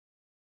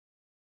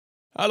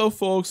Hello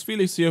folks,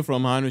 Felix here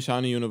from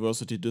HHU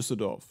University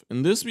Düsseldorf.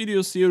 In this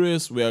video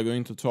series we are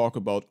going to talk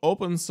about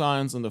open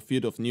science in the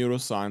field of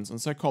neuroscience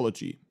and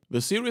psychology. The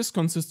series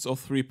consists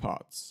of 3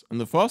 parts. In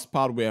the first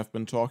part we have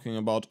been talking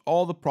about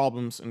all the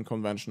problems in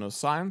conventional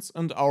science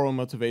and our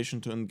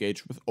motivation to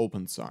engage with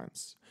open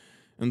science.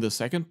 In the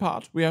second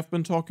part we have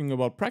been talking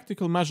about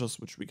practical measures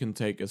which we can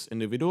take as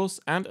individuals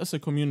and as a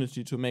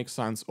community to make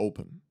science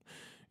open.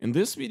 In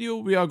this video,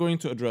 we are going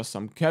to address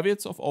some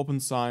caveats of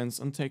open science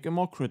and take a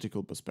more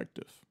critical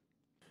perspective.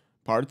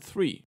 Part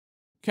 3.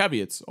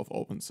 Caveats of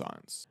open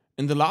science.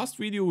 In the last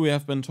video, we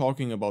have been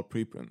talking about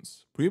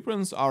preprints.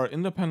 Preprints are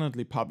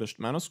independently published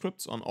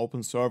manuscripts on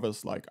open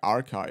servers like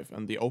arXiv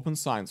and the Open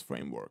Science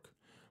Framework.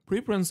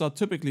 Preprints are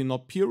typically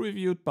not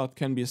peer-reviewed but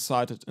can be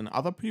cited in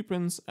other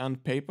preprints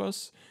and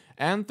papers,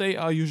 and they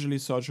are usually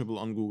searchable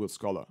on Google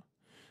Scholar.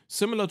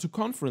 Similar to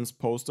conference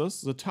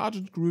posters, the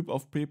target group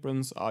of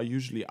preprints are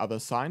usually other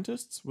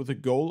scientists with the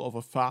goal of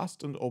a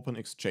fast and open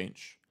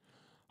exchange.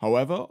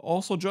 However,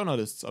 also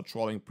journalists are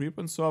trawling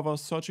preprint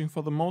servers searching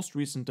for the most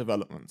recent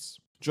developments.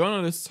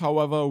 Journalists,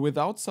 however,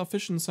 without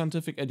sufficient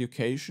scientific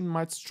education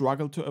might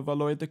struggle to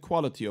evaluate the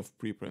quality of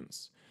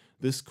preprints.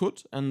 This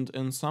could, and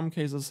in some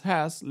cases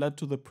has, led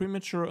to the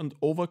premature and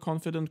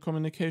overconfident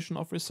communication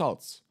of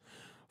results.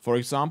 For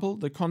example,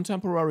 the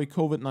contemporary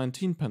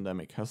COVID-19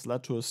 pandemic has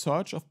led to a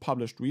surge of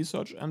published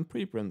research and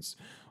preprints,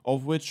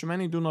 of which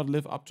many do not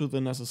live up to the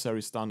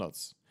necessary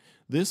standards.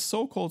 This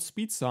so-called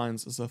speed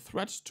science is a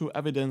threat to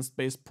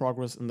evidence-based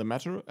progress in the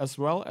matter, as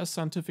well as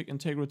scientific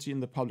integrity in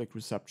the public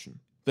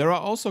reception. There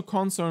are also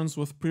concerns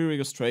with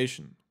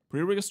preregistration.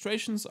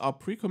 Preregistrations are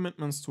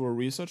pre-commitments to a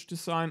research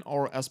design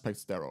or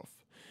aspects thereof.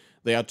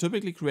 They are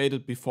typically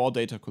created before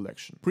data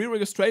collection.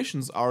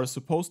 Preregistrations are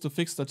supposed to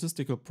fix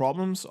statistical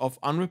problems of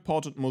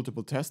unreported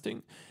multiple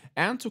testing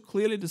and to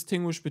clearly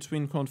distinguish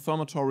between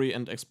confirmatory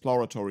and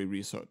exploratory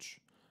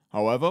research.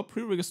 However,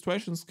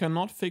 preregistrations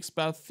cannot fix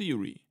bad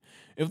theory.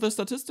 If the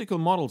statistical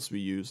models we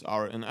use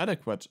are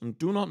inadequate and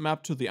do not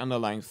map to the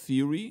underlying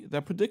theory,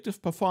 their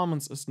predictive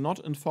performance is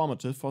not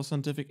informative for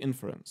scientific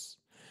inference.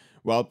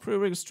 While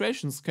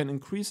preregistrations can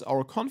increase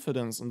our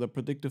confidence in the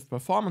predictive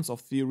performance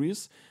of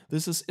theories,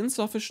 this is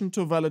insufficient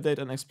to validate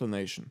an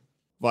explanation.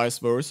 Vice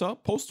versa,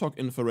 post-hoc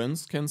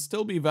inference can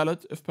still be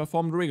valid if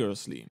performed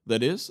rigorously.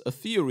 That is, a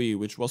theory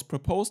which was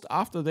proposed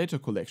after data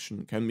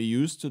collection can be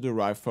used to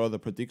derive further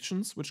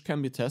predictions which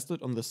can be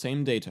tested on the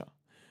same data.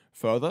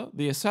 Further,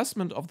 the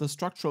assessment of the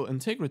structural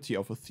integrity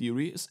of a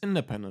theory is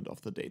independent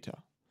of the data.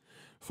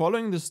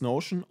 Following this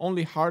notion,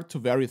 only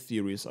hard-to-vary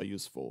theories are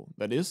useful,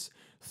 that is,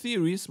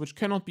 theories which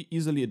cannot be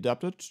easily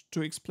adapted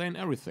to explain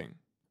everything.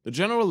 The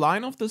general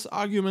line of this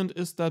argument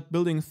is that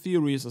building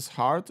theories is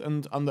hard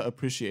and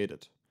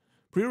underappreciated.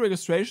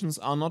 Preregistrations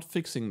are not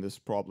fixing this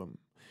problem.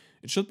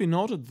 It should be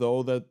noted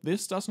though that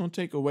this does not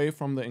take away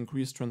from the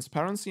increased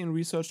transparency in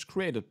research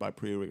created by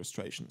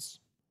preregistrations.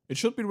 It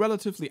should be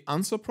relatively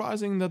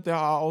unsurprising that there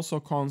are also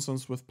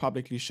concerns with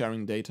publicly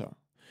sharing data.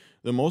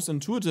 The most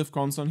intuitive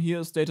concern here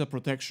is data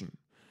protection.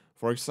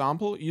 For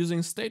example,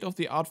 using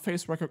state-of-the-art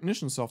face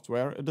recognition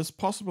software, it is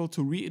possible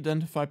to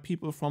re-identify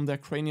people from their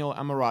cranial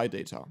MRI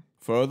data.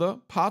 Further,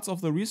 parts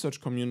of the research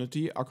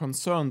community are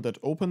concerned that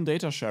open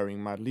data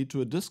sharing might lead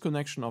to a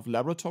disconnection of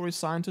laboratory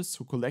scientists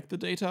who collect the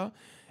data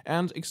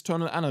and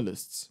external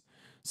analysts.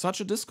 Such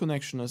a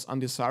disconnection is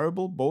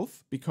undesirable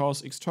both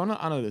because external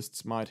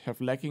analysts might have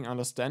lacking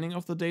understanding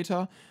of the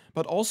data,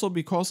 but also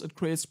because it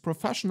creates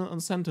professional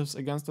incentives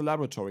against a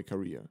laboratory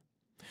career.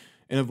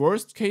 In a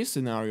worst-case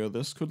scenario,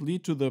 this could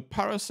lead to the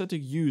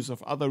parasitic use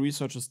of other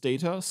researchers'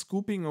 data,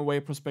 scooping away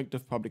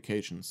prospective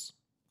publications.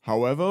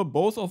 However,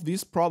 both of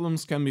these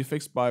problems can be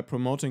fixed by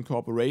promoting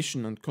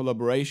cooperation and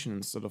collaboration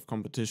instead of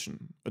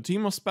competition. A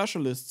team of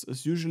specialists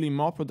is usually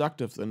more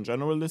productive than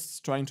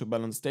generalists trying to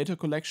balance data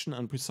collection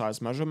and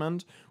precise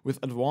measurement with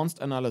advanced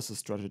analysis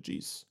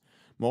strategies.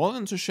 More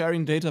than to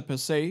sharing data per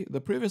se, the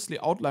previously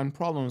outlined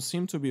problems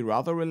seem to be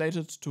rather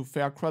related to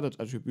fair credit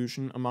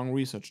attribution among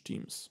research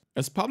teams.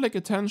 As public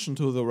attention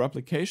to the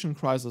replication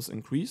crisis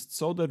increased,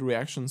 so did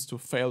reactions to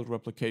failed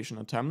replication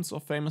attempts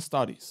of famous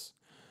studies.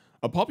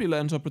 A popular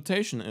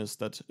interpretation is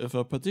that if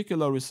a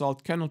particular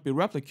result cannot be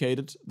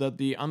replicated, that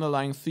the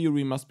underlying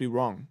theory must be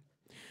wrong.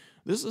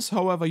 This is,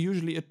 however,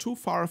 usually a too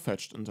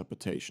far-fetched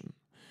interpretation.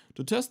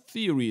 To test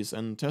theories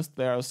and test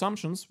their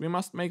assumptions, we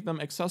must make them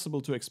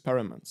accessible to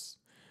experiments.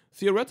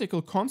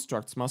 Theoretical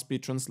constructs must be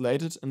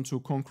translated into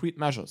concrete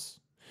measures.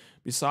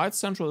 Besides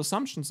central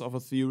assumptions of a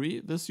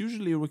theory, this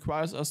usually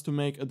requires us to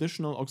make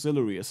additional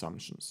auxiliary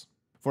assumptions.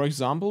 For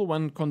example,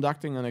 when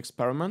conducting an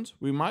experiment,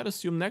 we might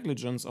assume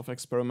negligence of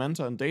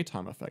experimenter and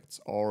daytime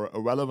effects, or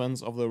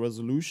irrelevance of the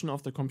resolution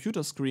of the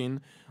computer screen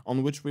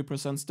on which we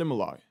present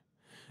stimuli.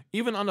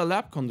 Even under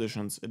lab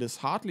conditions, it is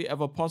hardly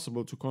ever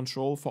possible to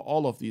control for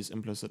all of these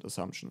implicit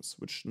assumptions,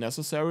 which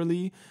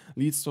necessarily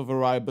leads to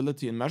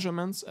variability in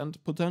measurements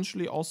and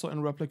potentially also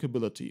in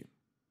replicability.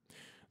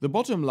 The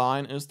bottom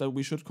line is that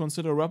we should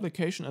consider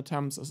replication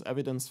attempts as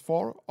evidence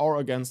for or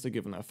against a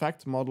given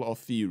effect, model, or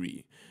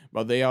theory,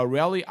 but they are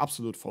rarely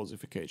absolute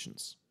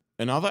falsifications.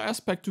 Another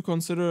aspect to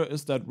consider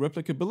is that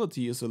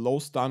replicability is a low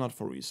standard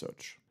for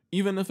research.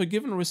 Even if a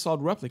given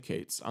result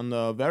replicates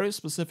under very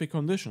specific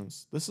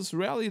conditions, this is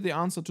rarely the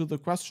answer to the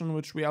question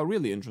which we are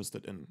really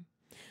interested in.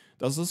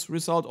 Does this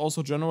result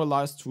also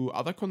generalize to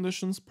other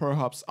conditions,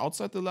 perhaps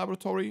outside the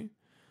laboratory?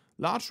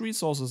 Large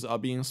resources are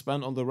being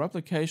spent on the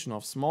replication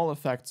of small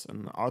effects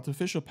in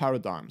artificial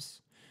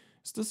paradigms.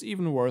 Is this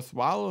even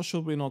worthwhile, or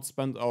should we not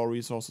spend our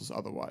resources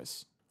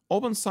otherwise?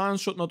 Open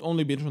science should not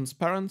only be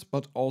transparent,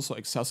 but also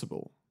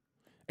accessible.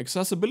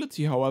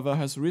 Accessibility, however,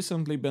 has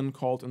recently been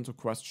called into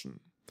question.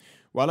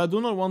 While I do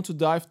not want to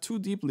dive too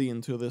deeply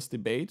into this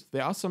debate,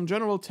 there are some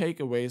general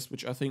takeaways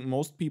which I think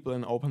most people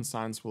in open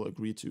science will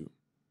agree to.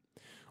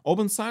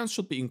 Open science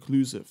should be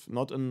inclusive,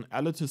 not an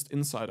elitist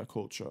insider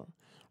culture.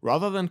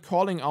 Rather than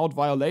calling out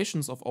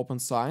violations of open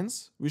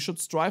science, we should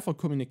strive for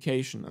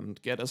communication and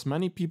get as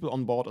many people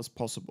on board as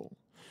possible.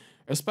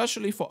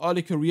 Especially for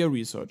early career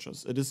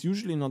researchers, it is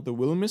usually not the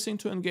will missing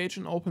to engage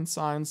in open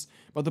science,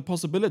 but the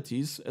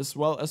possibilities as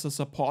well as the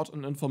support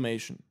and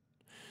information.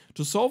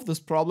 To solve this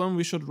problem,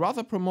 we should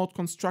rather promote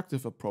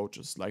constructive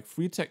approaches like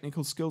free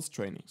technical skills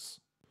trainings.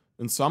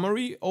 In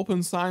summary,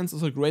 open science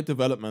is a great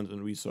development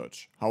in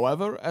research.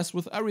 However, as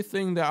with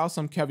everything, there are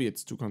some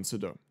caveats to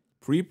consider.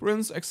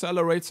 Preprints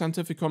accelerate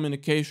scientific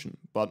communication,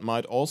 but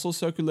might also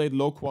circulate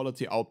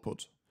low-quality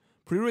output.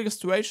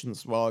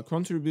 Preregistrations, while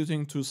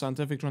contributing to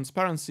scientific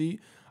transparency,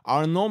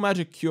 are no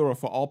magic cure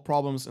for all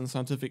problems in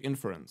scientific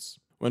inference.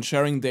 When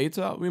sharing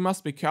data, we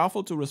must be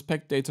careful to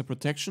respect data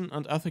protection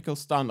and ethical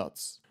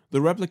standards.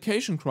 The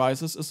replication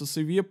crisis is a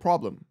severe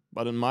problem,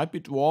 but it might be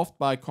dwarfed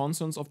by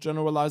concerns of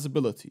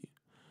generalizability.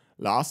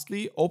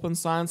 Lastly, open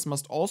science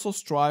must also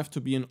strive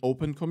to be an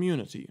open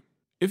community.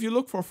 If you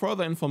look for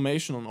further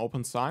information on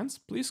open science,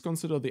 please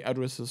consider the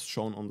addresses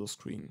shown on the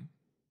screen.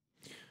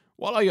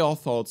 What are your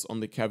thoughts on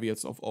the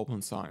caveats of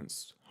open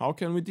science? How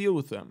can we deal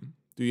with them?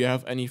 Do you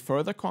have any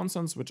further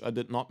concerns which I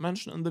did not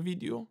mention in the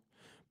video?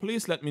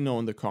 Please let me know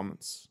in the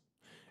comments.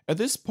 At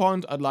this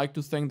point, I'd like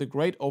to thank the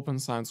great open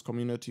science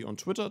community on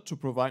Twitter to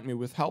provide me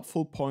with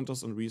helpful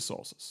pointers and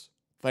resources.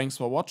 Thanks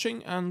for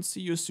watching and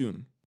see you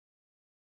soon.